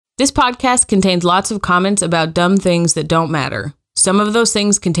This podcast contains lots of comments about dumb things that don't matter. Some of those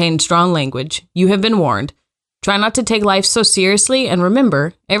things contain strong language. You have been warned. Try not to take life so seriously, and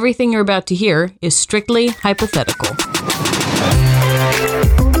remember, everything you're about to hear is strictly hypothetical.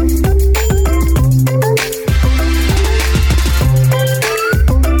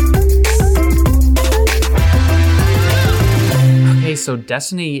 Okay, so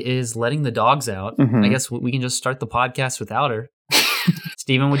Destiny is letting the dogs out. I guess we can just start the podcast without her.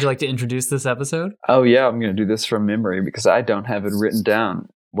 Steven, would you like to introduce this episode? Oh, yeah, I'm going to do this from memory because I don't have it written down.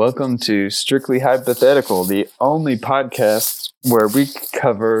 Welcome to Strictly Hypothetical, the only podcast where we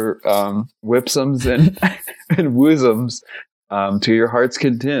cover whipsums and woosums to your heart's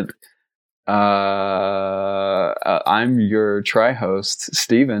content. I'm your tri-host,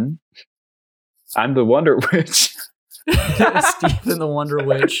 Steven. I'm the Wonder Witch. Steven the Wonder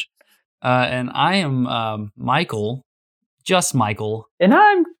Witch. And I am Michael, just Michael. And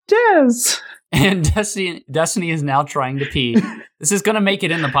I'm Des. And Destiny is now trying to pee. This is going to make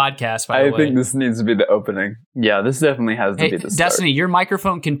it in the podcast, by the way. I think this needs to be the opening. Yeah, this definitely has to be the start. Destiny, your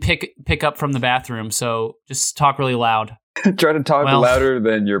microphone can pick up from the bathroom, so just talk really loud. Try to talk louder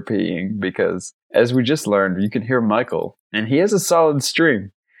than you're peeing, because as we just learned, you can hear Michael, and he has a solid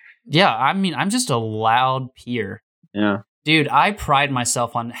stream. Yeah, I mean, I'm just a loud peer. Yeah. Dude, I pride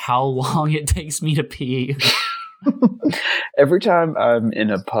myself on how long it takes me to pee. Every time I'm in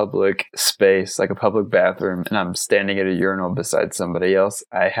a public space, like a public bathroom, and I'm standing at a urinal beside somebody else,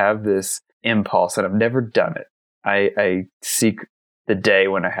 I have this impulse, and I've never done it. I seek the day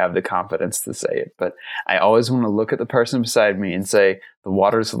when I have the confidence to say it, but I always want to look at the person beside me and say, the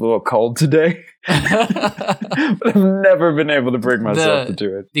water's a little cold today. But I've never been able to bring myself to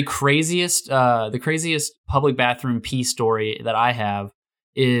do it. The craziest public bathroom pee story that I have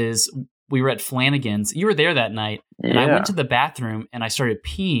is we were at Flanagan's. You were there that night, and I went to the bathroom and I started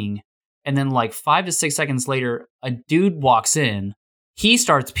peeing. And then like 5 to 6 seconds later, a dude walks in. He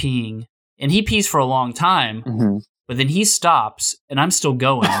starts peeing, and he pees for a long time. But then he stops, and I'm still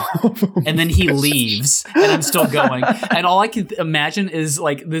going. And then he leaves, and I'm still going. And all I can imagine is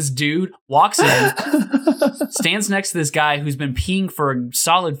like this dude walks in, stands next to this guy who's been peeing for a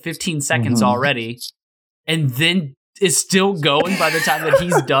solid 15 seconds already, and then is still going by the time that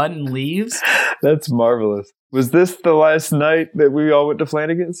he's done and leaves. That's marvelous. Was this the last night that we all went to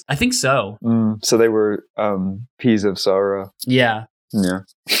Flanagan's? I think so. So they were peas of sorrow. Yeah. Yeah.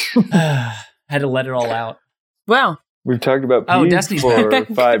 Had to let it all out. Well, we've talked about peas for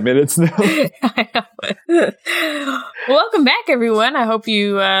 5 minutes now. Welcome back, everyone. I hope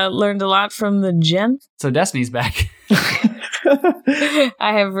you learned a lot from the Gen. So Destiny's back. I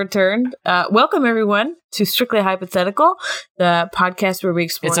have returned. Welcome, everyone, to Strictly Hypothetical, the podcast where we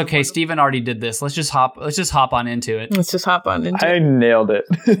explore. It's okay. Steven already did this. Let's just hop on into it. I nailed it.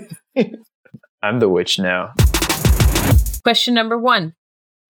 I'm the witch now. Question number 1.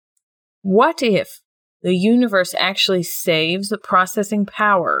 What if the universe actually saves processing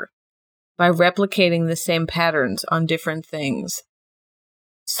power by replicating the same patterns on different things?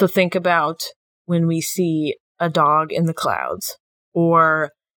 So think about when we see a dog in the clouds,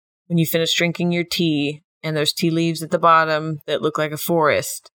 or when you finish drinking your tea and there's tea leaves at the bottom that look like a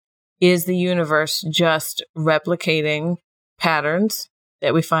forest. Is the universe just replicating patterns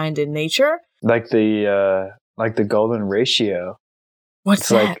that we find in nature? Like the golden ratio. What's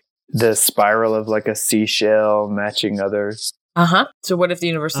that? Like the spiral of like a seashell matching others. So what if the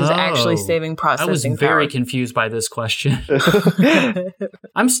universe is actually saving processing power? I was very confused by this question.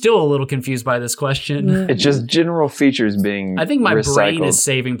 I'm still a little confused by this question. It's just general features being I think my recycled. brain is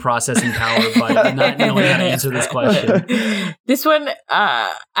saving processing power by not knowing how to answer this question. This one,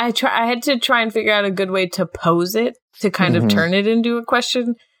 I had to try and figure out a good way to pose it, to kind of turn it into a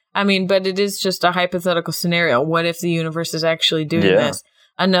question. I mean, but it is just a hypothetical scenario. What if the universe is actually doing this?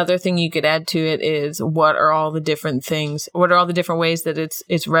 Another thing you could add to it is what are all the different ways that it's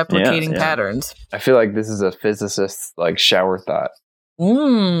replicating patterns? I feel like this is a physicist's like shower thought.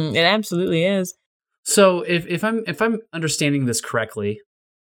 It absolutely is. So if I'm understanding this correctly,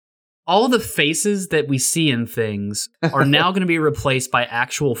 all the faces that we see in things are now going to be replaced by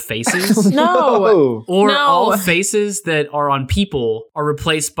actual faces? No. All faces that are on people are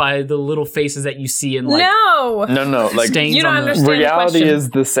replaced by the little faces that you see in like No. Like stains you don't on understand the reality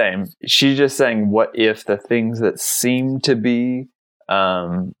is the same. She's just saying, what if the things that seem to be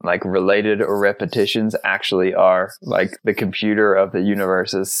like related or repetitions actually are, like the computer of the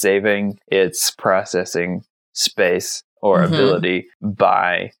universe is saving its processing space or ability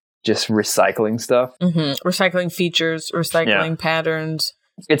by just recycling stuff. Recycling features, recycling patterns.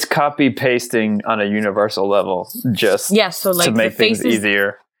 It's copy pasting on a universal level, just so like to make things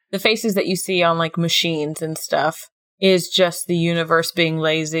easier. the faces that you see on like machines and stuff is just the universe being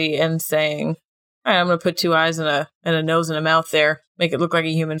lazy and saying, all right, I'm going to put 2 eyes and a nose and a mouth there, make it look like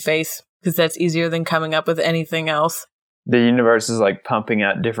a human face, because that's easier than coming up with anything else. The universe is like pumping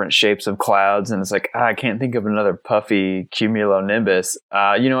out different shapes of clouds, and it's like, I can't think of another puffy cumulonimbus.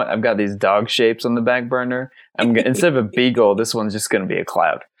 You know what? I've got these dog shapes on the back burner. Instead of a beagle, this one's just going to be a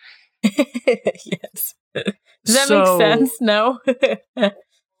cloud. Yes. Does that make sense? No?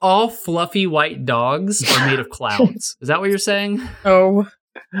 All fluffy white dogs are made of clouds. Is that what you're saying? Oh.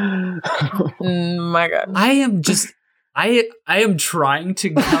 My God. I am trying to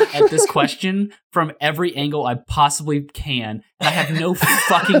come at this question from every angle I possibly can, and I have no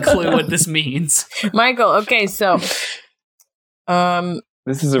fucking clue what this means. Michael, okay, so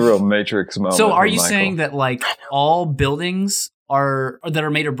this is a real Matrix moment. So are you saying that like all buildings that are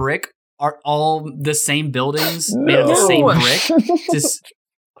made of brick are all the same buildings made of the same brick?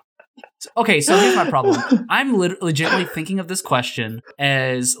 Okay, so here's my problem. I'm legitimately thinking of this question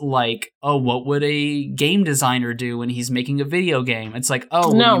as like, oh, what would a game designer do when he's making a video game? It's like,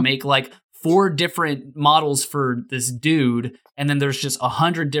 oh, well, you make like 4 different models for this dude, and then there's just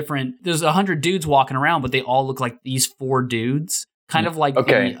 100 dudes walking around, but they all look like these 4 dudes. Kind of like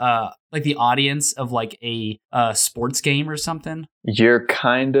the audience of like a sports game or something. You're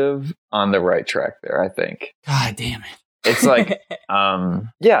kind of on the right track there, I think. God damn it. It's like,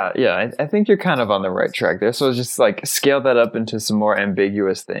 I think you're kind of on the right track there. So just like scale that up into some more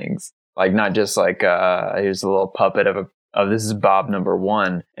ambiguous things. Like not just like, here's a little puppet of this is Bob number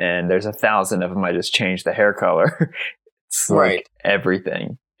 1 and there's 1,000 of them. I just changed the hair color. It's like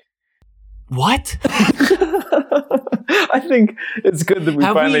everything. What? I think it's good that we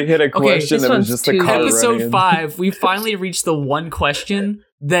finally hit a question that was just the car Episode 5, we finally reached the one question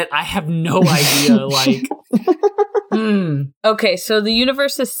that I have no idea, like... Okay, so the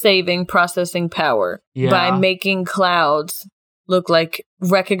universe is saving processing power by making clouds look like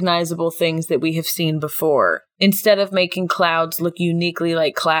recognizable things that we have seen before. Instead of making clouds look uniquely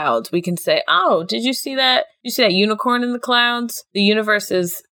like clouds, we can say, oh, did you see that? You see that unicorn in the clouds? The universe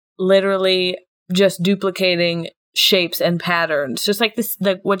is literally just duplicating shapes and patterns, just like this,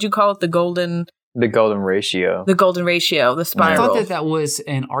 what you call it, the golden ratio. The golden ratio, the spiral. I thought that was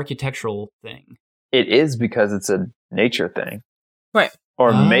an architectural thing. It is because it's a nature thing. Right.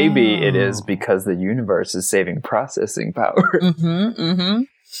 Or maybe it is because the universe is saving processing power.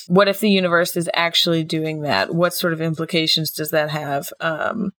 What if the universe is actually doing that? What sort of implications does that have?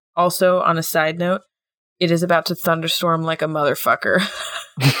 Also, on a side note, it is about to thunderstorm like a motherfucker.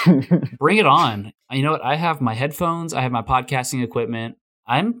 Bring it on. You know what? I have my headphones. I have my podcasting equipment.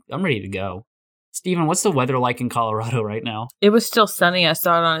 I'm ready to go. Steven, what's the weather like in Colorado right now? It was still sunny. I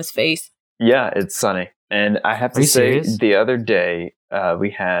saw it on his face. Yeah, it's sunny. And I have to say, serious? The other day,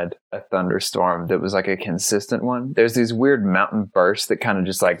 we had a thunderstorm that was like a consistent one. There's these weird mountain bursts that kind of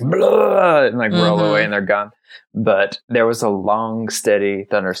just like, blah, and like roll away and they're gone. But there was a long, steady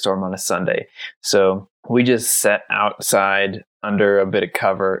thunderstorm on a Sunday. So we just sat outside under a bit of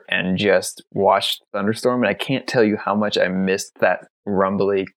cover and just watched the thunderstorm. And I can't tell you how much I missed that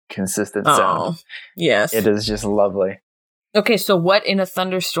rumbly, consistent sound. Yes. It is just lovely. Okay, so what in a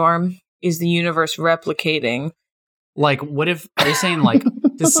thunderstorm is the universe replicating? Like, what if they're saying, like,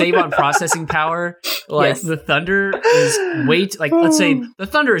 to save on processing power, like, the thunder is let's say the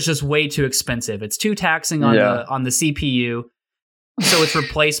thunder is just way too expensive. It's too taxing on the CPU, so it's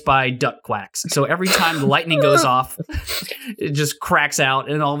replaced by duck quacks. So every time the lightning goes off, it just cracks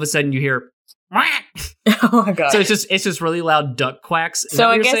out, and all of a sudden you hear, oh my god! So it's just really loud duck quacks. So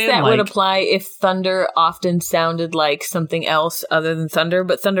I guess that would apply if thunder often sounded like something else other than thunder,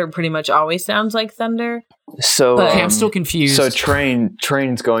 but thunder pretty much always sounds like thunder. So I'm still confused. So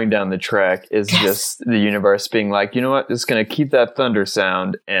trains going down the track is just the universe being like, you know what? It's going to keep that thunder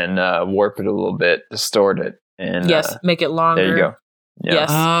sound and warp it a little bit, distort it, and make it longer. There you go. Yeah. Yes.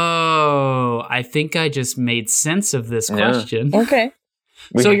 Oh, I think I just made sense of this question. Okay.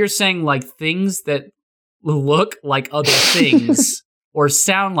 So you're saying like things that look like other things or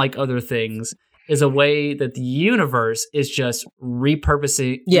sound like other things is a way that the universe is just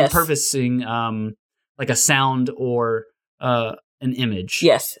repurposing like a sound or an image.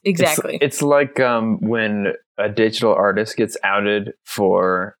 Yes, exactly. It's like when a digital artist gets outed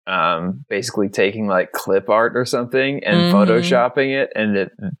for basically taking like clip art or something and photoshopping it and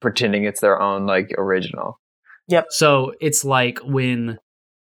pretending it's their own like original. Yep. So it's like when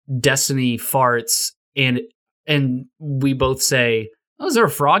Destiny farts and we both say, oh, is there a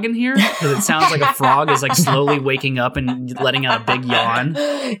frog in here? Because it sounds like a frog is like slowly waking up and letting out a big yawn.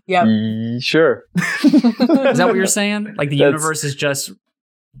 Yep. Sure. Is that what you're saying? Like the universe is just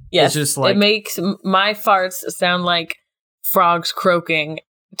Yes, It's just like, it makes my farts sound like frogs croaking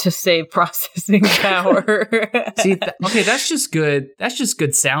to save processing power. see, okay, that's just good. That's just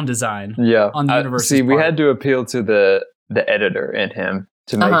good sound design. Yeah. On the universe's see, we part. had to appeal to the editor in him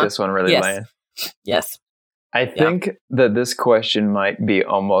to make this one really land. Yes. I think that this question might be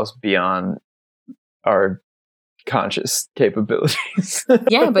almost beyond our conscious capabilities.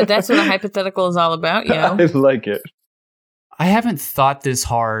 Yeah, but that's what a hypothetical is all about, you know? I like it. I haven't thought this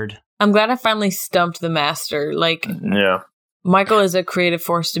hard. I'm glad I finally stumped the master. Like, Yeah. Michael is a creative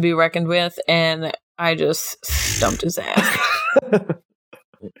force to be reckoned with, and I just stumped his ass.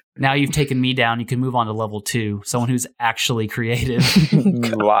 Now you've taken me down. You can move on to level 2. Someone who's actually creative.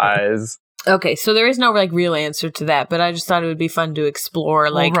 Lies. Okay, so there is no like real answer to that, but I just thought it would be fun to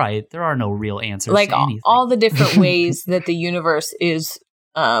explore, like, well, right. There are no real answers like to anything. all the different ways that the universe is.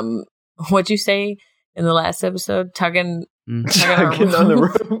 What'd you say in the last episode? Tugging on the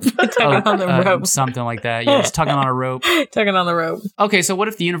rope. Tugging on the rope. Something like that. Yeah, it's tugging on a rope. Tugging on the rope. Okay, so what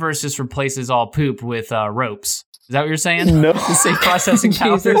if the universe just replaces all poop with ropes? Is that what you're saying? No. To save processing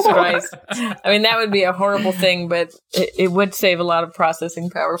power? Jesus Christ. I mean, that would be a horrible thing, but it would save a lot of processing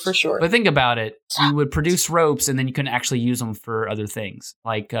power for sure. But think about it. You would produce ropes and then you couldn't actually use them for other things.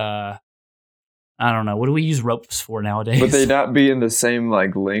 Like, I don't know. What do we use ropes for nowadays? Would they not be in the same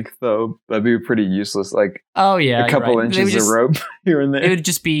like length though? That'd be pretty useless. Like oh yeah, a couple right. inches of rope here and there. They would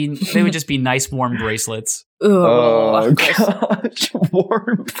just be nice warm bracelets. Oh gosh,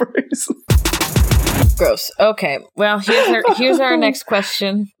 warm bracelets. Gross. Okay. Well, here's our next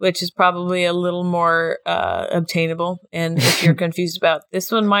question, which is probably a little more obtainable. And if you're confused about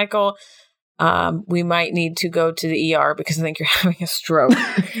this one, Michael, we might need to go to the ER because I think you're having a stroke.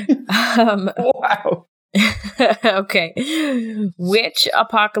 Wow. Okay. Which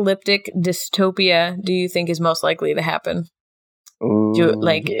apocalyptic dystopia do you think is most likely to happen? Ooh,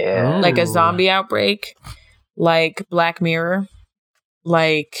 Like a zombie outbreak, like Black Mirror,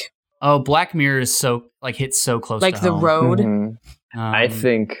 like Black Mirror is so like hits so close. Like to The home. Road. Mm-hmm. I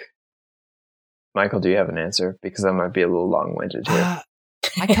think. Michael, do you have an answer? Because I might be a little long-winded here.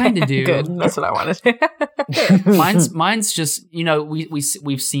 I kind of do. Good. That's what I wanted. Mine's just, you know,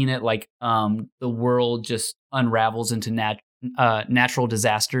 we've seen it like the world just unravels into natural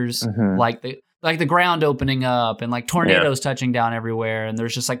disasters, like the ground opening up and like tornadoes touching down everywhere, and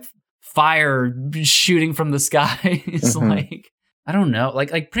there's just like fire shooting from the sky. It's like, I don't know, like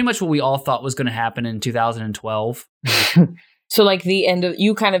pretty much what we all thought was going to happen in 2012. So like the end of,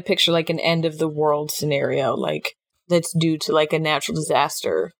 you kind of picture like an end of the world scenario, like that's due to like a natural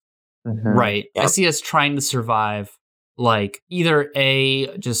disaster. Right. Yep. I see us trying to survive like either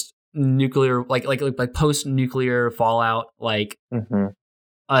just nuclear, like post-nuclear fallout, like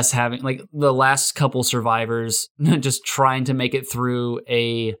us having like the last couple survivors just trying to make it through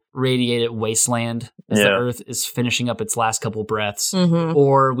a radiated wasteland as the Earth is finishing up its last couple breaths,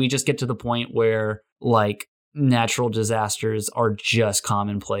 or we just get to the point where like natural disasters are just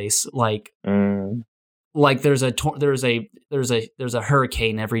commonplace, like there's a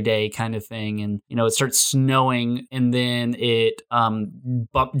hurricane every day kind of thing, and you know it starts snowing and then it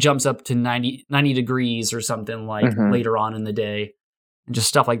jumps up to 90 degrees or something like later on in the day, and just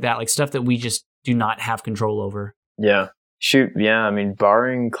stuff like that, like stuff that we just do not have control over. I mean,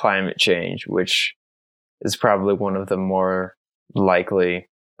 barring climate change, which is probably one of the more likely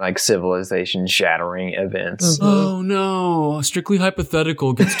like civilization shattering events. Oh no, strictly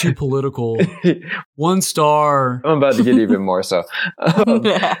hypothetical gets too political. 1 star. I'm about to get even more so. And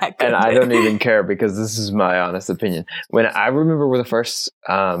I don't even care because this is my honest opinion. When I remember the first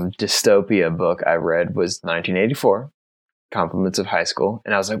dystopia book I read was 1984, Compliments of High School.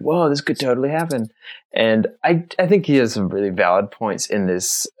 And I was like, whoa, this could totally happen. And I think he has some really valid points in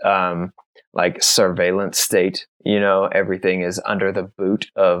this like surveillance state, you know, everything is under the boot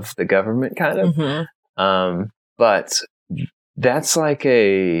of the government kind of. But that's like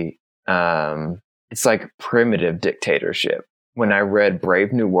it's like primitive dictatorship. When I read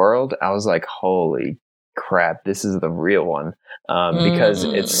Brave New World, I was like, holy crap, this is the real one. Because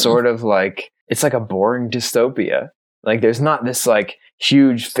it's sort of like, it's like a boring dystopia. Like there's not this like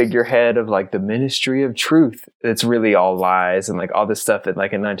huge figurehead of like the Ministry of Truth. It's really all lies and like all this stuff that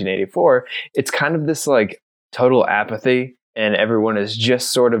like in 1984, it's kind of this like total apathy, and everyone is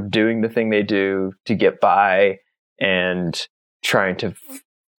just sort of doing the thing they do to get by and trying to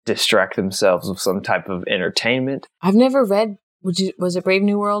distract themselves with some type of entertainment. I've never read, was it Brave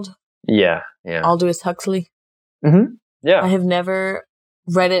New World? Yeah. Aldous Huxley? Yeah. I have never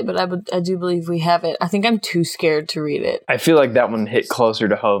read it, but I do believe we have it. I think I'm too scared to read it. I feel like that one hit closer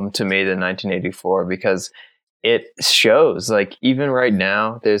to home to me than 1984 because it shows. Like, even right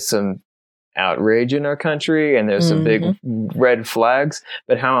now, there's some outrage in our country and there's some big red flags.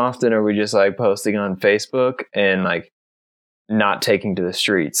 But how often are we just like posting on Facebook and like not taking to the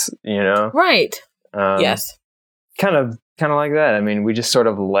streets, you know? Right. Yes. Kind of like that. I mean, we just sort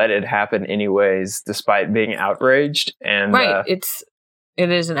of let it happen anyways, despite being outraged. And right. It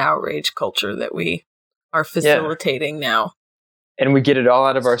is an outrage culture that we are facilitating now. And we get it all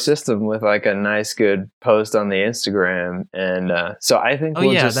out of our system with like a nice, good post on the Instagram. And so I think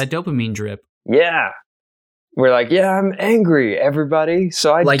that dopamine drip. Yeah. We're like, yeah, I'm angry, everybody.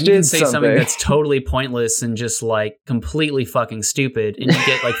 So I like did you can say something something that's totally pointless and just like completely fucking stupid, and you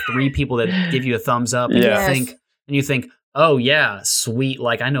get like 3 people that give you a thumbs up, and you think, oh yeah, sweet,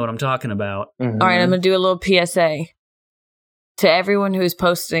 like I know what I'm talking about. Mm-hmm. All right, I'm gonna do a little PSA to everyone who's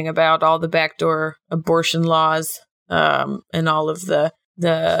posting about all the backdoor abortion laws, and all of the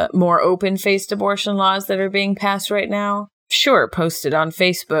more open-faced abortion laws that are being passed right now. Sure, post it on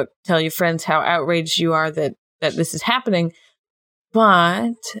Facebook. Tell your friends how outraged you are that this is happening.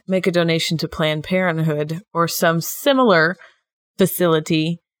 But make a donation to Planned Parenthood or some similar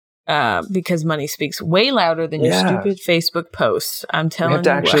facility, because money speaks way louder than your stupid Facebook posts. I'm telling you. We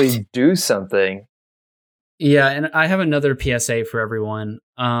have to actually do something. Yeah, and I have another PSA for everyone.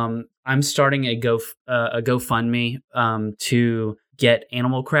 I'm starting a GoFundMe to get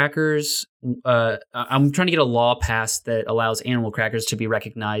animal crackers. I'm trying to get a law passed that allows animal crackers to be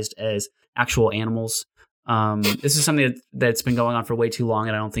recognized as actual animals. This is something that's been going on for way too long,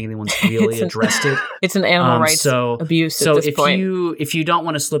 and I don't think anyone's really addressed it. It's an animal rights abuse at this point. So if you don't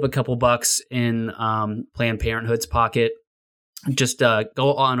want to slip a couple bucks in Planned Parenthood's pocket, just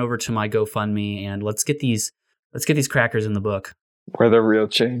go on over to my GoFundMe and let's get these crackers in the book. Where the real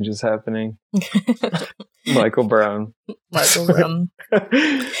change is happening. Michael Brown.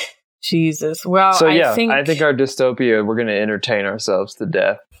 Jesus. Well, so I think our dystopia, we're going to entertain ourselves to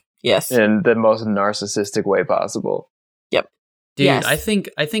death. Yes. In the most narcissistic way possible. Yep. Dude, yes. I think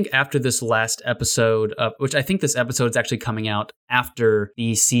after this last episode, which I think this episode is actually coming out after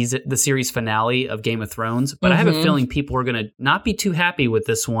the series finale of Game of Thrones, but I have a feeling people are going to not be too happy with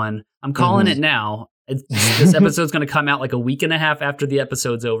this one. I'm calling it now. This episode's going to come out like a week and a half after the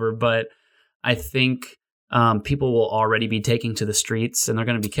episode's over, but I think people will already be taking to the streets and they're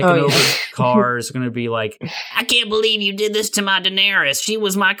going to be kicking over cars. They're going to be like, I can't believe you did this to my Daenerys. She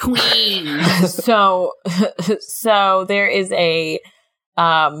was my queen. So there is a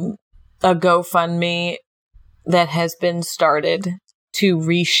GoFundMe that has been started to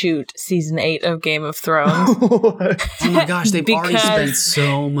reshoot season 8 of Game of Thrones. Oh my gosh, they've already spent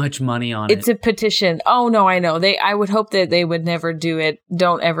so much money on it. It's a petition. Oh no, I know. I would hope that they would never do it.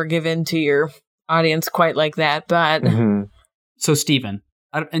 Don't ever give in to your audience quite like that, but So Steven,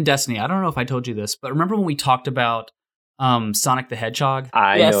 in Destiny, I don't know if I told you this, but remember when we talked about Sonic the Hedgehog?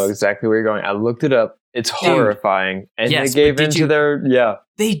 I know exactly where you're going. I looked it up. It's horrifying. And they gave into their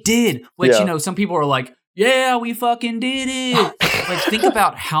They did. Which some people are like, yeah, we fucking did it. Like think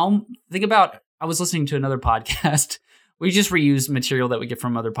about I was listening to another podcast. We just reuse material that we get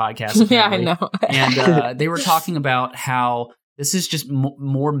from other podcasts. Yeah, I know. And they were talking about how this is just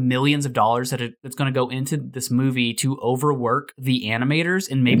more millions of dollars that's going to go into this movie to overwork the animators,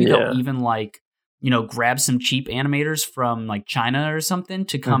 and maybe they'll even grab some cheap animators from like China or something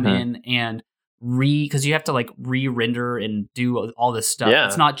to come in and because you have to like re-render and do all this stuff.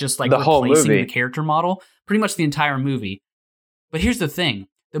 It's not just like replacing the character model, pretty much the entire movie. But here's the thing.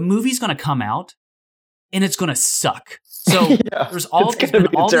 The movie's going to come out and it's going to suck. So there's all this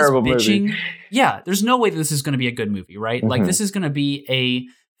bitching. Movie. Yeah, there's no way that this is going to be a good movie, right? Like this is going to be a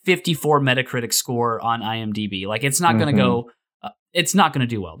 54 Metacritic score on IMDb. Like it's not going to go it's not going to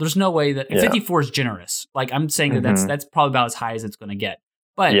do well. There's no way that 54 is generous. Like I'm saying that's probably about as high as it's going to get.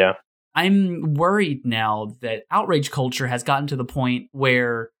 But I'm worried now that outrage culture has gotten to the point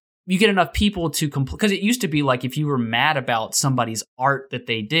where you get enough people to because it used to be like if you were mad about somebody's art that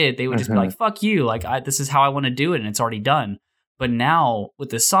they did, they would just be like, fuck you. Like, this is how I want to do it. And it's already done. But now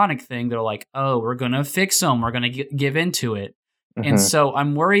with the Sonic thing, they're like, oh, we're going to fix them. We're going to give into it. And so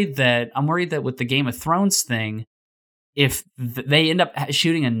I'm worried that with the Game of Thrones thing, if they end up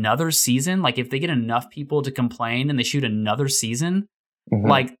shooting another season, like if they get enough people to complain and they shoot another season,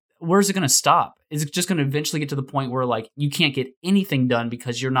 like, where's it going to stop? Is it just going to eventually get to the point where like you can't get anything done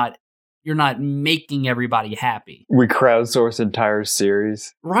because you're not making everybody happy? We crowdsource entire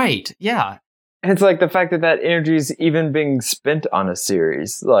series. Right. Yeah. And it's like the fact that energy is even being spent on a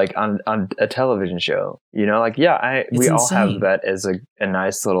series, like on a television show, you know, like, we all have that as a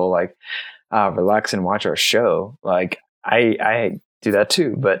nice little, like, relax and watch our show. Like I do that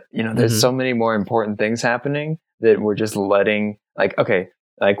too. But, there's so many more important things happening that we're just letting, like, okay,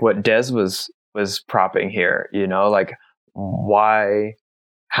 like what Des was propping here, like why,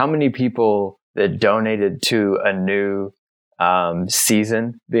 how many people that donated to a new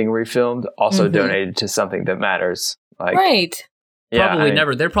season being refilmed also donated to something that matters. Like, right. Probably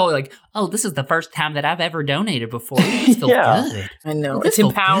never. They're probably like, oh, this is the first time that I've ever donated before. This feels good. I know. It's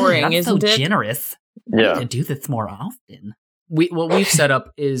empowering, isn't it? I'm so generous. Yeah. I need to do this more often. What we've set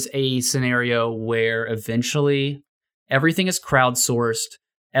up is a scenario where eventually everything is crowdsourced.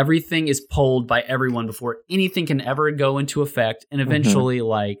 Everything is polled by everyone before anything can ever go into effect. And eventually,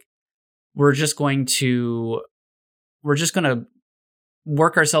 like, we're just going to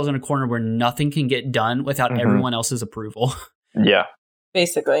work ourselves in a corner where nothing can get done without everyone else's approval. Yeah.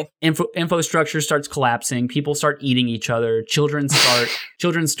 Basically. Infrastructure starts collapsing. People start eating each other. Children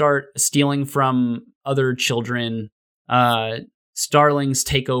start stealing from other children. Starlings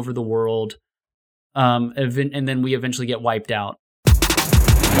take over the world. And then we eventually get wiped out.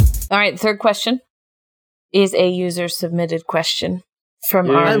 All right, third question is a user submitted question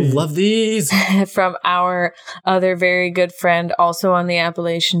from I love these. From our other very good friend, also on the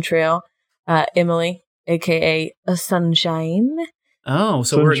Appalachian Trail, Emily, aka a Sunshine. Oh,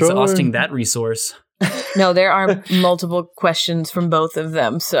 so we're exhausting that resource. No, there are multiple questions from both of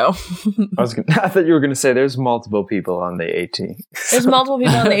them. So I thought you were going to say there's multiple people on the AT. There's multiple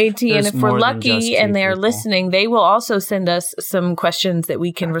people on the AT, and if we're lucky and they're listening, they will also send us some questions that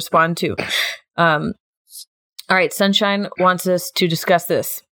we can respond to. All right, Sunshine wants us to discuss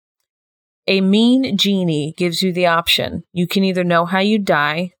this. A mean genie gives you the option. You can either know how you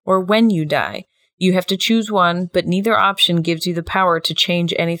die or when you die. You have to choose one, but neither option gives you the power to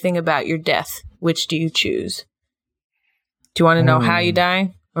change anything about your death. Which do you choose? Do you want to know how you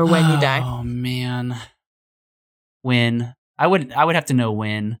die or when you die? Oh man, when. I would have to know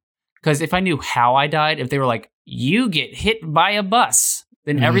when, because if I knew how I died, if they were like, you get hit by a bus,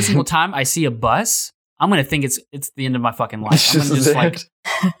 then every single time I see a bus, I'm gonna think it's the end of my fucking life. I'm gonna just like,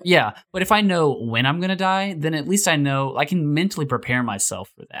 yeah. But if I know when I'm gonna die, then at least I know I can mentally prepare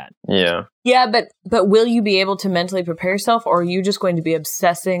myself for that. Yeah. Yeah, but will you be able to mentally prepare yourself, or are you just going to be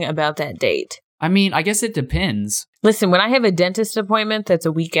obsessing about that date? I mean, I guess it depends. Listen, when I have a dentist appointment that's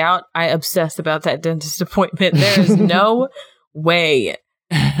a week out, I obsess about that dentist appointment. There is no way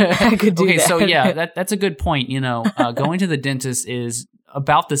I could do that. Okay, so yeah, that's a good point. Going to the dentist is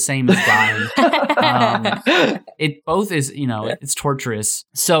about the same as dying. It both is, it's torturous.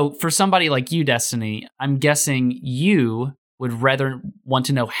 So for somebody like you, Destiny, I'm guessing you would rather want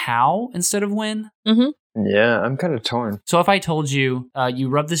to know how instead of when? Mm-hmm. Yeah, I'm kind of torn. So if I told you, you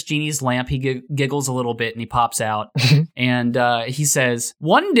rub this genie's lamp, he giggles a little bit and he pops out. And he says,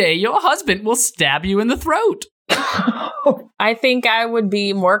 one day your husband will stab you in the throat. I think I would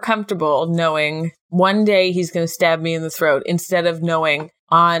be more comfortable knowing one day he's going to stab me in the throat instead of knowing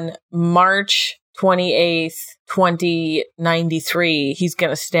on March 28th, 2093, he's going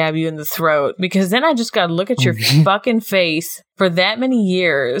to stab you in the throat. Because then I just got to look at your fucking face for that many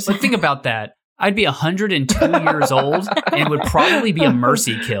years. But think about that. I'd be 102 years old and it would probably be a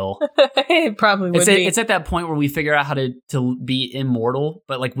mercy kill. It probably would be. It's at that point where we figure out how to be immortal,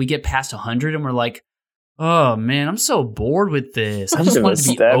 but like we get past 100 and we're like, oh man, I'm so bored with this. I just want it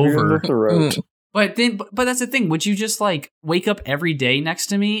to be over. But that's the thing. Would you just like wake up every day next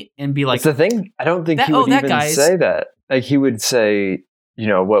to me and be like, that's the thing. I don't think he would even say that. Like he would say,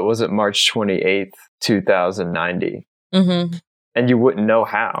 what was it? March 28th, 2090. Mm-hmm. And you wouldn't know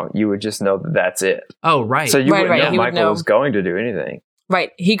how. You would just know that that's it. Oh, right. So you wouldn't know Michael was going to do anything.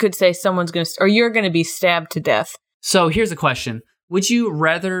 Right. He could say someone's going to, or you're going to be stabbed to death. So here's a question. Would you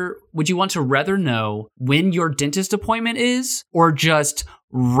want to rather know when your dentist appointment is or just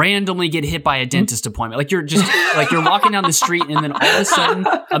randomly get hit by a dentist appointment? Like you're walking down the street and then all of a sudden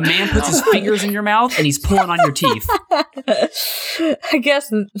a man puts his fingers in your mouth and he's pulling on your teeth. I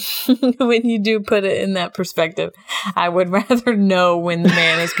guess when you do put it in that perspective, I would rather know when the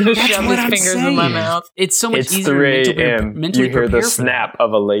man is going to shove his fingers in my mouth. It's so much easier 3 a.m. mentally you hear the snap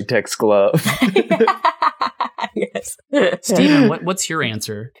of a latex glove. Yes. Steven, what's your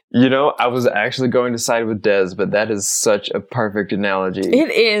answer? I was actually going to side with Des, but that is such a perfect analogy.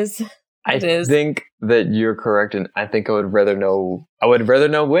 It is. I think that you're correct, and I think I would rather know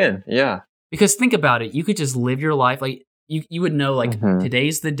when. Yeah. Because think about it, you could just live your life like you would know like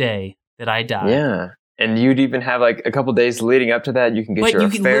today's the day that I die. Yeah. And you'd even have like a couple days leading up to that. You can get your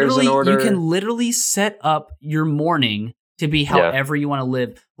affairs in order. You can literally set up your morning to be however you want to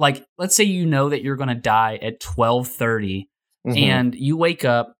live. Like, let's say you know that you're going to die at 12:30. And you wake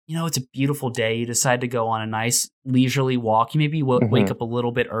up, it's a beautiful day. You decide to go on a nice leisurely walk. You maybe wake up a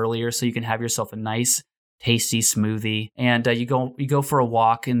little bit earlier so you can have yourself a nice, tasty smoothie. And you go for a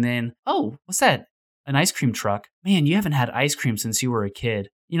walk, and then, oh, what's that? An ice cream truck. Man, you haven't had ice cream since you were a kid.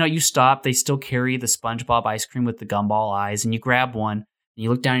 You stop. They still carry the SpongeBob ice cream with the gumball eyes, and you grab one. And you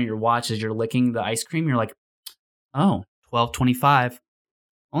look down at your watch as you're licking the ice cream. You're like, oh, 12:25.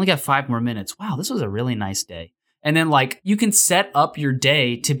 Only got 5 more minutes. Wow, this was a really nice day. And then, you can set up your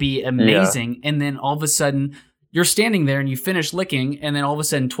day to be amazing. Yeah. And then all of a sudden, you're standing there and you finish licking. And then all of a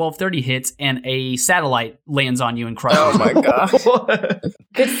sudden, 12:30 hits and a satellite lands on you and crushes you. Oh, my gosh.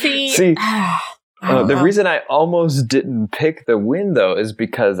 But see the reason I almost didn't pick the win, though, is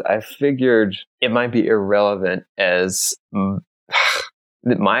because I figured it might be irrelevant as...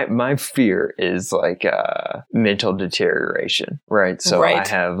 My fear is mental deterioration, right? So I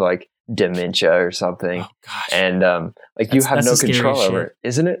have dementia or something. Oh, gosh. And you have no control over it,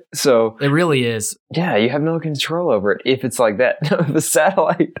 isn't it? So it really is. Yeah, you have no control over it if it's like that. If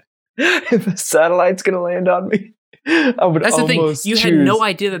a satellite's going to land on me, I would. That's the thing. You had no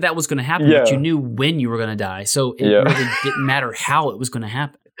idea that was going to happen, but you knew when you were going to die. So it really didn't matter how it was going to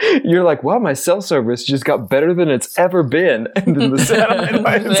happen. You're like, wow, my cell service just got better than it's ever been. And then the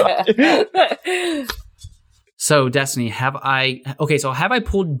satellite. So, Destiny, have I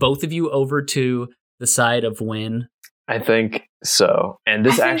pulled both of you over to the side of Win? I think so. And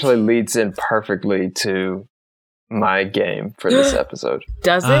this actually leads in perfectly to my game for this episode.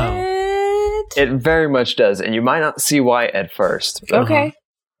 Does it? It very much does. And you might not see why at first. Okay.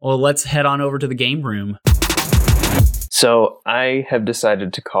 Well, let's head on over to the game room. So I have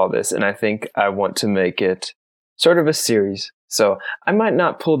decided to call this, and I think I want to make it sort of a series. So I might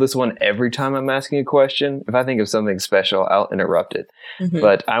not pull this one every time I'm asking a question. If I think of something special, I'll interrupt it.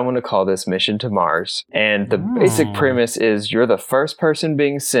 But I want to call this Mission to Mars. And the basic premise is you're the first person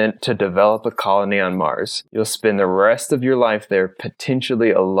being sent to develop a colony on Mars. You'll spend the rest of your life there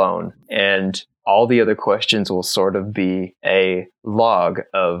potentially alone. And all the other questions will sort of be a log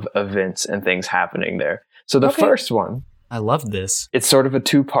of events and things happening there. So the first one... I love this. It's sort of a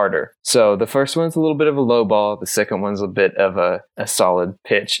two-parter. So the first one's a little bit of a low ball. The second one's a bit of a solid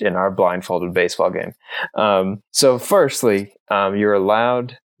pitch in our blindfolded baseball game. So firstly, you're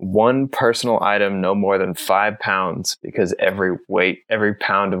allowed one personal item no more than 5 pounds because every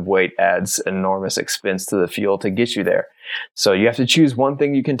pound of weight adds enormous expense to the fuel to get you there. So you have to choose one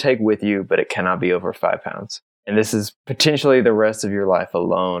thing you can take with you, but it cannot be over 5 pounds. And this is potentially the rest of your life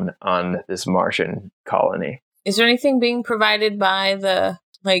alone on this Martian colony. Is there anything being provided by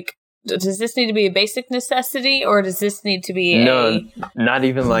does this need to be a basic necessity or does this need to be not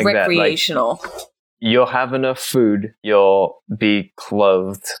even like recreational? That. You'll have enough food. You'll be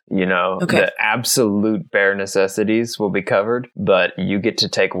clothed, the absolute bare necessities will be covered, but you get to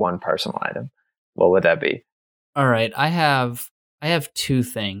take one personal item. What would that be? All right. I have 2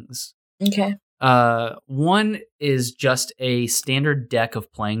 things. Okay. One is just a standard deck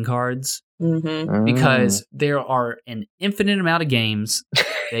of playing cards. Because there are an infinite amount of games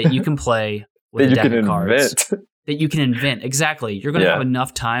that you can play with a deck of cards that you can invent. Exactly. You're going to have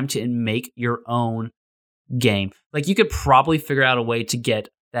enough time to make your own game. You could probably figure out a way to get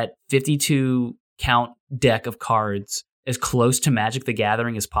that 52 count deck of cards as close to Magic the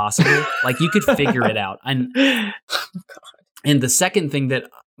Gathering as possible. You could figure it out. And the second thing that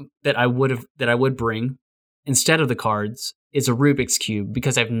I would bring instead of the cards is a Rubik's Cube,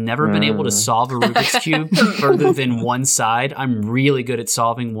 because I've never been able to solve a Rubik's Cube further than one side. I'm really good at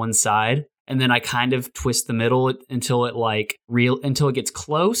solving one side, and then I kind of twist the middle until it gets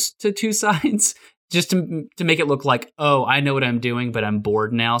close to 2 sides, just to make it look like, oh, I know what I'm doing, but I'm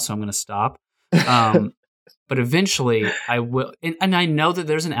bored now, so I'm going to stop. But eventually I will, and I know that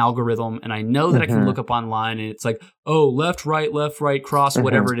there's an algorithm, and I know that I can look up online, and it's like, oh, left, right, cross,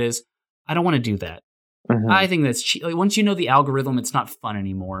 whatever it is. I don't want to do that. I think that's cheap. Once you know the algorithm, it's not fun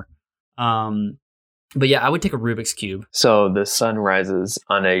anymore. But yeah, I would take a Rubik's Cube. So the sun rises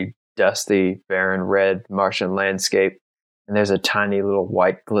on a dusty, barren red Martian landscape, and there's a tiny little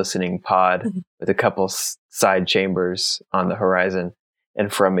white glistening pod with a couple side chambers on the horizon.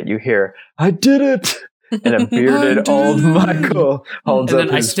 And from it, you hear, "I did it!" And a bearded old Michael holds up his And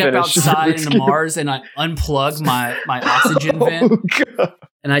then I step outside into Mars and I unplug my oxygen vent. God.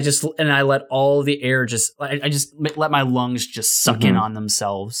 And I let all the air I just let my lungs just suck in on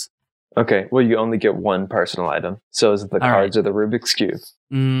themselves. Okay, well, you only get one personal item. So is it the cards or the Rubik's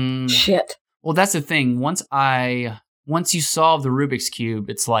Cube? Shit. Well, that's the thing. Once you solve the Rubik's Cube,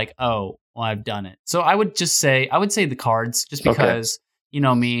 it's like, oh, well, I've done it. So I would say the cards, just because you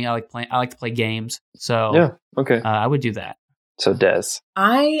know me, I like to play games. So yeah, okay. I would do that. So, Des.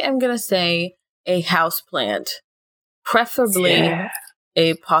 I am going to say a houseplant, preferably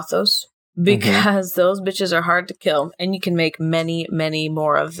a pothos, because those bitches are hard to kill and you can make many, many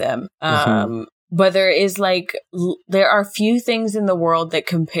more of them. But there is there are few things in the world that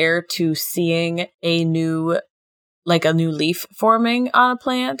compare to seeing a new leaf forming on a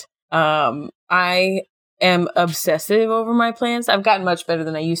plant. I am obsessive over my plants. I've gotten much better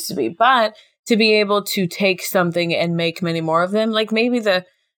than I used to be, but to be able to take something and make many more of them, like maybe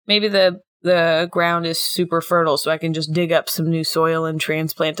the ground is super fertile, so I can just dig up some new soil and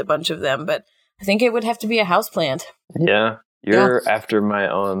transplant a bunch of them. But I think it would have to be a houseplant. Yeah, you're after my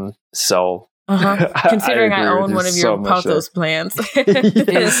own soul. Considering I own one of your pothos plants.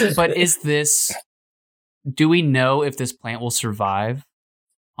 Do we know if this plant will survive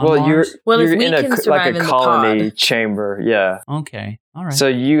on Mars? You're if in a colony chamber. Yeah. Okay. All right. So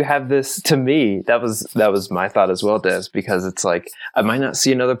you have this. To me, that was my thought as well, Des, because it's like I might not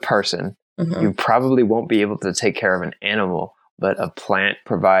see another person. You probably won't be able to take care of an animal, but a plant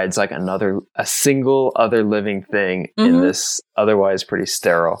provides like a single other living thing in this otherwise pretty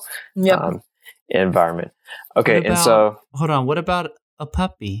sterile environment. Okay, and so hold on. What about a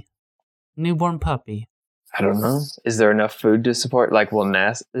puppy, newborn puppy? I don't know. Is there enough food to support? Like, will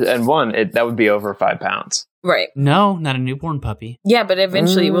nest and that would be over 5 pounds. Right. No, not a newborn puppy. Yeah, but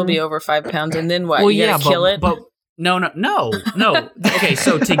eventually it will be over 5 pounds, and then what? Well, you gotta kill it. But no. Okay,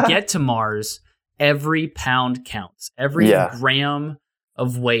 so to get to Mars, every pound counts. Every gram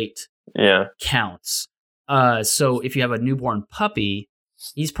of weight counts. So if you have a newborn puppy,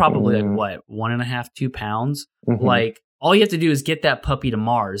 he's probably like what, 1.5, 2 pounds. Like all you have to do is get that puppy to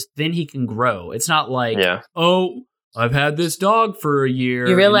Mars, then he can grow. It's not like, oh, I've had this dog for a year.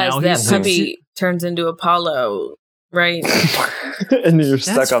 You realize that puppy turns into Apollo, right? And then you're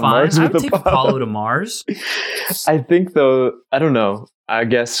stuck on Mars with Apollo to Mars. I think though, I don't know. I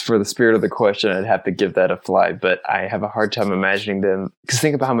guess for the spirit of the question, I'd have to give that a fly, but I have a hard time imagining them because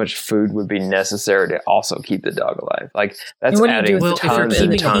think about how much food would be necessary to also keep the dog alive. Like that's adding tons and tons. If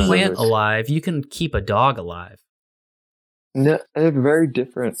you're keeping a plant alive, you can keep a dog alive. No, they're very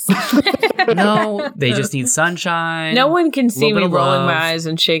different. No, they just need sunshine. No one can see me rolling my eyes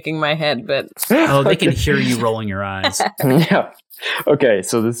and shaking my head, but they can hear you rolling your eyes. Yeah. Okay,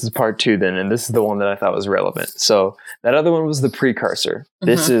 so this is part 2 then, and this is the one that I thought was relevant. So that other one was the precursor.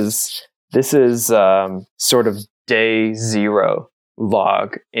 This is sort of day 0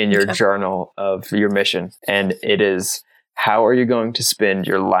 log in your journal of your mission, and it is how are you going to spend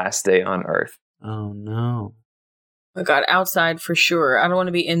your last day on Earth? Oh no. Oh God, outside for sure. I don't want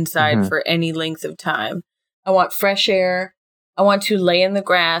to be inside for any length of time. I want fresh air. I want to lay in the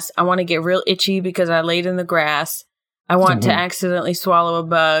grass. I want to get real itchy because I laid in the grass. I want to accidentally swallow a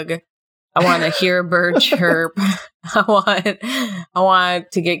bug. I want to hear a bird chirp. I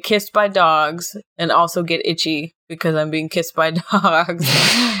want to get kissed by dogs and also get itchy because I'm being kissed by dogs.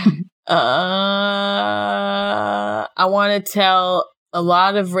 I want to tell a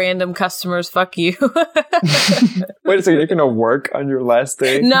lot of random customers, fuck you. Wait a second, you're going to work on your last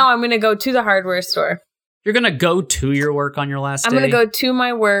day? No, I'm going to go to the hardware store. You're going to go to your work on your last day? I'm going to go to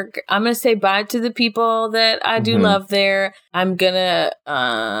my work. I'm going to say bye to the people that I do love there. I'm going to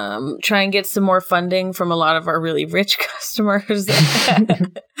try and get some more funding from a lot of our really rich customers.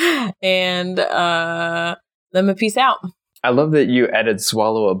 And then I'm peace out. I love that you added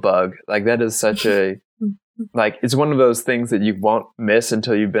swallow a bug. Like, that is such a... Like, it's one of those things that you won't miss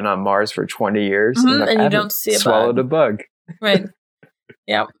until you've been on Mars for 20 years. And you don't see a bug. Swallowed a bug. Right.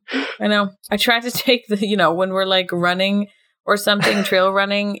 Yeah, I know. I tried to take when we're like running or something, trail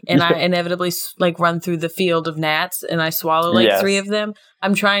running, and I inevitably like run through the field of gnats and I swallow like 3 of them.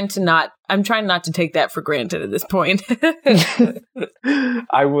 I'm trying not to take that for granted at this point.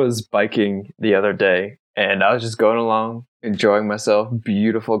 I was biking the other day and I was just going along, enjoying myself.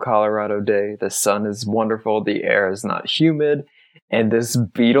 Beautiful Colorado day. The sun is wonderful. The air is not humid. And this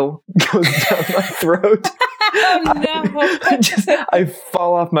beetle goes down my throat. Oh, no. I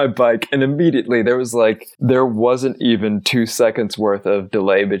fall off my bike and immediately there wasn't even 2 seconds worth of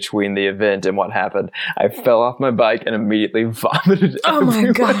delay between the event and what happened. I fell off my bike and immediately vomited. Oh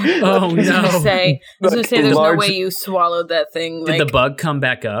my God. Oh no. I was going to say there's no way you swallowed that thing. Did the bug come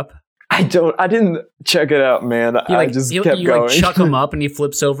back up? I didn't check it out, man. I just kept going. You chuck him up and he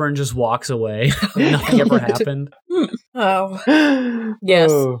flips over and just walks away. Nothing ever happened. Oh.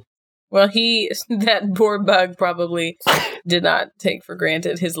 Yes. Oh. Well, that poor bug probably did not take for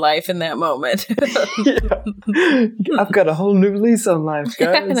granted his life in that moment. Yeah. I've got a whole new lease on life,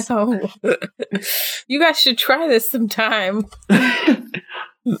 guys. I know. You guys should try this sometime. God,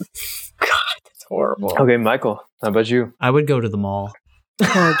 that's horrible. horrible. Okay, Michael, how about you? I would go to the mall.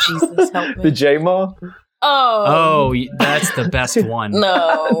 Oh, Jesus, help me. The J Mall? Oh, that's the best one.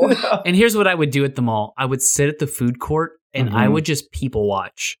 No. And here's what I would do at the mall. I would sit at the food court and I would just people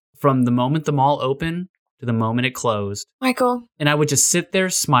watch from the moment the mall opened to the moment it closed. Michael. And I would just sit there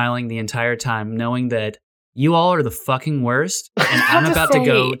smiling the entire time, knowing that you all are the fucking worst, and I'm about to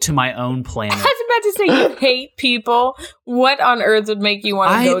go to my own planet. I was about to say you hate people. What on earth would make you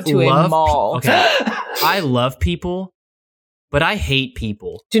want to go to a mall? Okay, I love people, but I hate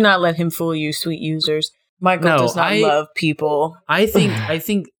people. Do not let him fool you, sweet users. Michael does not love people. I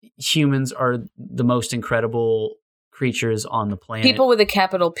think humans are the most incredible creatures on the planet. People with a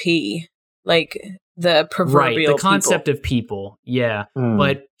capital P, like the proverbial the concept of people, yeah.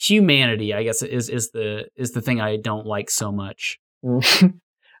 But humanity, I guess, is the thing I don't like so much.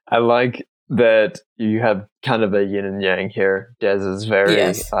 I like that you have kind of a yin and yang here. Des is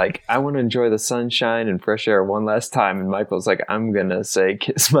very like, I want to enjoy the sunshine and fresh air one last time, and Michael's like, I'm gonna say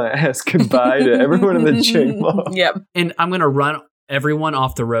kiss my ass goodbye to everyone in the J Mall. Yep. And I'm gonna run everyone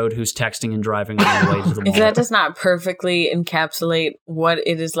off the road who's texting and driving on the way to the mall. If that does not perfectly encapsulate what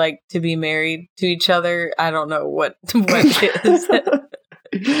it is like to be married to each other, I don't know what is.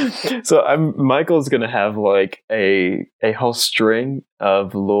 So Michael's gonna have like a whole string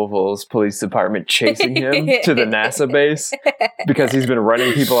of Louisville's police department chasing him to the NASA base because he's been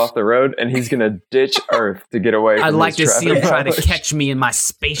running people off the road, and he's gonna ditch Earth to get away from I'd like to see him try to knowledge. catch me in my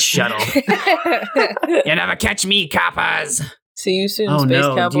space shuttle. You never catch me, coppers. See you soon, Space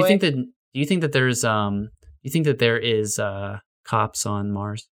Cowboy. Do you think that there is cops on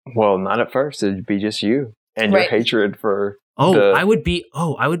Mars? Well, not at first. It'd be just you and your hatred for. I would be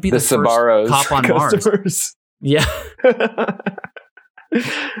the first Sbarro's cop on customers. Mars. Yeah.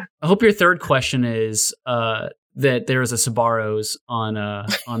 I hope your third question is that there is a Sbarro's on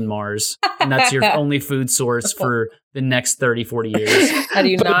Mars, and that's your only food source for the next 30, 40 years. How do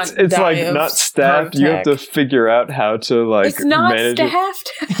you not? It's like not staffed. You have to figure out how to like. It's not manage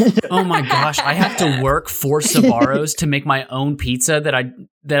staffed. Oh my gosh! I have to work for Sbarro's to make my own pizza that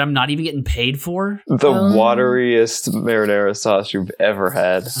I'm not even getting paid for. The wateriest marinara sauce you've ever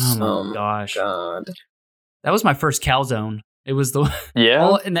had. Oh my gosh! God. That was my first calzone. It was the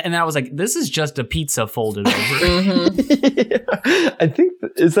and I was like, this is just a pizza folded over. Yeah. I think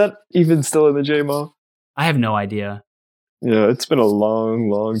is that even still in the J Mall? I have no idea. Yeah, it's been a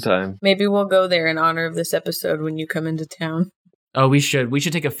long time. Maybe we'll go there in honor of this episode when you come into town. Oh, we should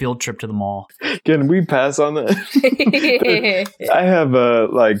take a field trip to the mall. Can we pass on that? I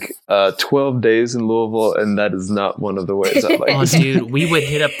have 12 days in Louisville, and that is not one of the ways I like. Oh, dude, we would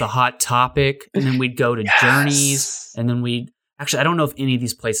hit up the Hot Topic, and then we'd go to Journeys, and then I don't know if any of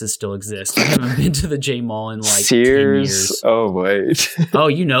these places still exist. I haven't been to the J Mall in like Sears. 10 years. Oh, wait. Oh,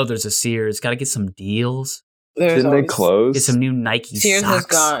 there's a Sears. Got to get some deals. Didn't they close? Get some new Nike Sears socks. is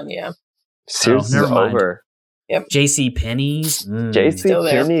gone, yeah. Sears is over. Yep. JC Penney's. JC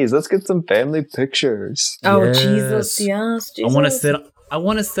Penney's. Let's get some family pictures. Oh, yes. Jesus, yes. Jesus. I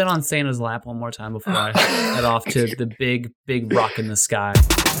want to sit on Santa's lap one more time before I head off to the big rock in the sky.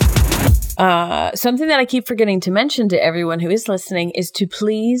 Something that I keep forgetting to mention to everyone who is listening is to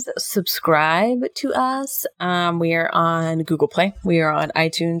please subscribe to us. We are on Google Play, we are on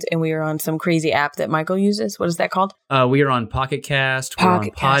iTunes, and we are on some crazy app that Michael uses. What is that called? We are on Pocket Cast. We're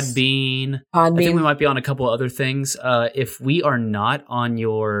on Podbean. I think we might be on a couple other things. If we are not on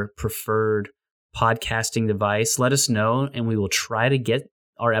your preferred podcasting device, let us know, and we will try to get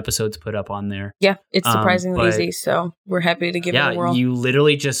our episodes put up on there. Yeah, it's surprisingly easy, so we're happy to give it a whirl. You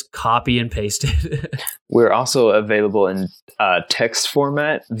literally just copy and paste it. We're also available in text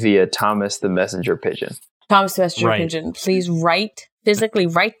format via Thomas the Messenger Pigeon. Thomas the Messenger Pigeon, please physically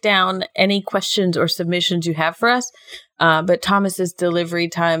write down any questions or submissions you have for us. But Thomas's delivery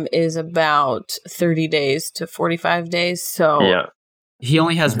time is about 30 days to 45 days, so... Yeah. He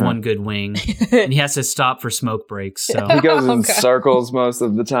only has one good wing, and he has to stop for smoke breaks. So he goes in circles most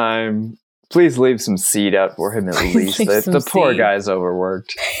of the time. Please leave some seed out for him at least. The poor guy's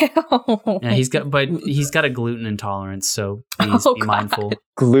overworked. Yeah, he's got a gluten intolerance, so please be mindful.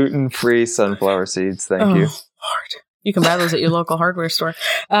 Gluten-free sunflower seeds, thank you. Lord. You can buy those at your local hardware store.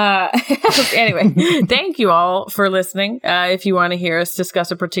 Anyway, thank you all for listening. If you want to hear us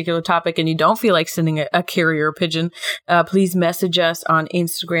discuss a particular topic and you don't feel like sending a carrier pigeon, please message us on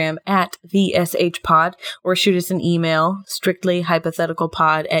Instagram at theshpod or shoot us an email,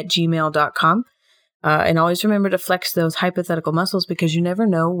 strictlyhypotheticalpod@gmail.com. And always remember to flex those hypothetical muscles because you never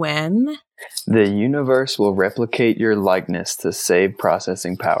know when the universe will replicate your likeness to save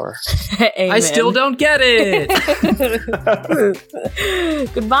processing power. Amen. I still don't get it.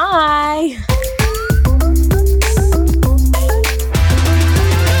 Goodbye.